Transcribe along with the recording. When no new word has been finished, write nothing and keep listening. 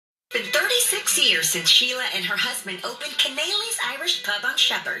It's been 36 years since Sheila and her husband opened Kenneallys Irish Pub on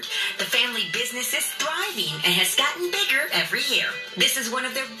Shepherd. The family business is thriving and has gotten bigger every year. This is one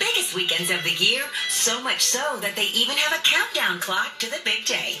of their biggest weekends of the year, so much so that they even have a countdown clock to the big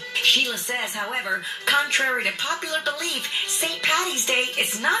day. Sheila says, however, contrary to popular belief, St. Patty's Day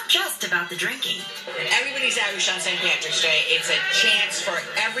is not just about the drinking. Everybody's Irish on St. Patrick's Day. It's a chance for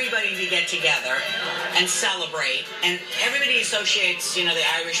everybody to get together and celebrate. And everybody associates, the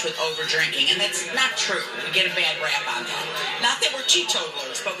Irish with over-drinking, and that's not true. We get a bad rap on that. Not that we're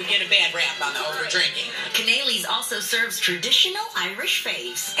teetotalers, but we get a bad rap on the over-drinking. Kenneallys also serves traditional Irish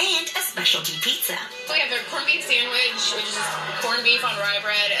faves and a specialty pizza. We have their corned beef sandwich, which is corned beef on rye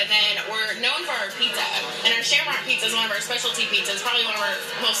bread, and then we're known for our pizza. And our Shamrock pizza is one of our specialty pizzas, probably one of our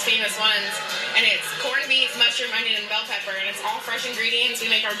most famous ones. And it's corned beef, mushroom, onion, and bell pepper, and it's all fresh ingredients. We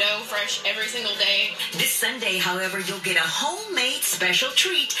make our dough fresh every single day. This Sunday, however, you'll get a homemade special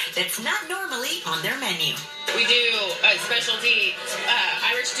treat that's not normally on their menu. We do a specialty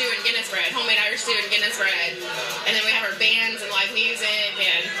Irish stew and Guinness bread, homemade Irish stew and Guinness bread. And then we have our bands and live music,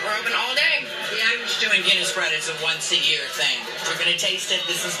 and we're open all day. The Irish stew and Guinness bread is a once-a-year thing. If you're going to taste it,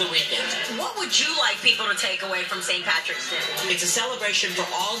 this is the weekend. What would you like people to take away from St. Patrick's Day? It's a celebration for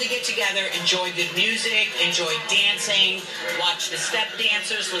all to get together, enjoy good music, enjoy dancing, watch the step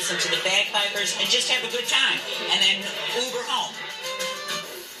dancers, listen to the bagpipers, and just have a good time. And then Uber home.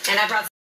 And I brought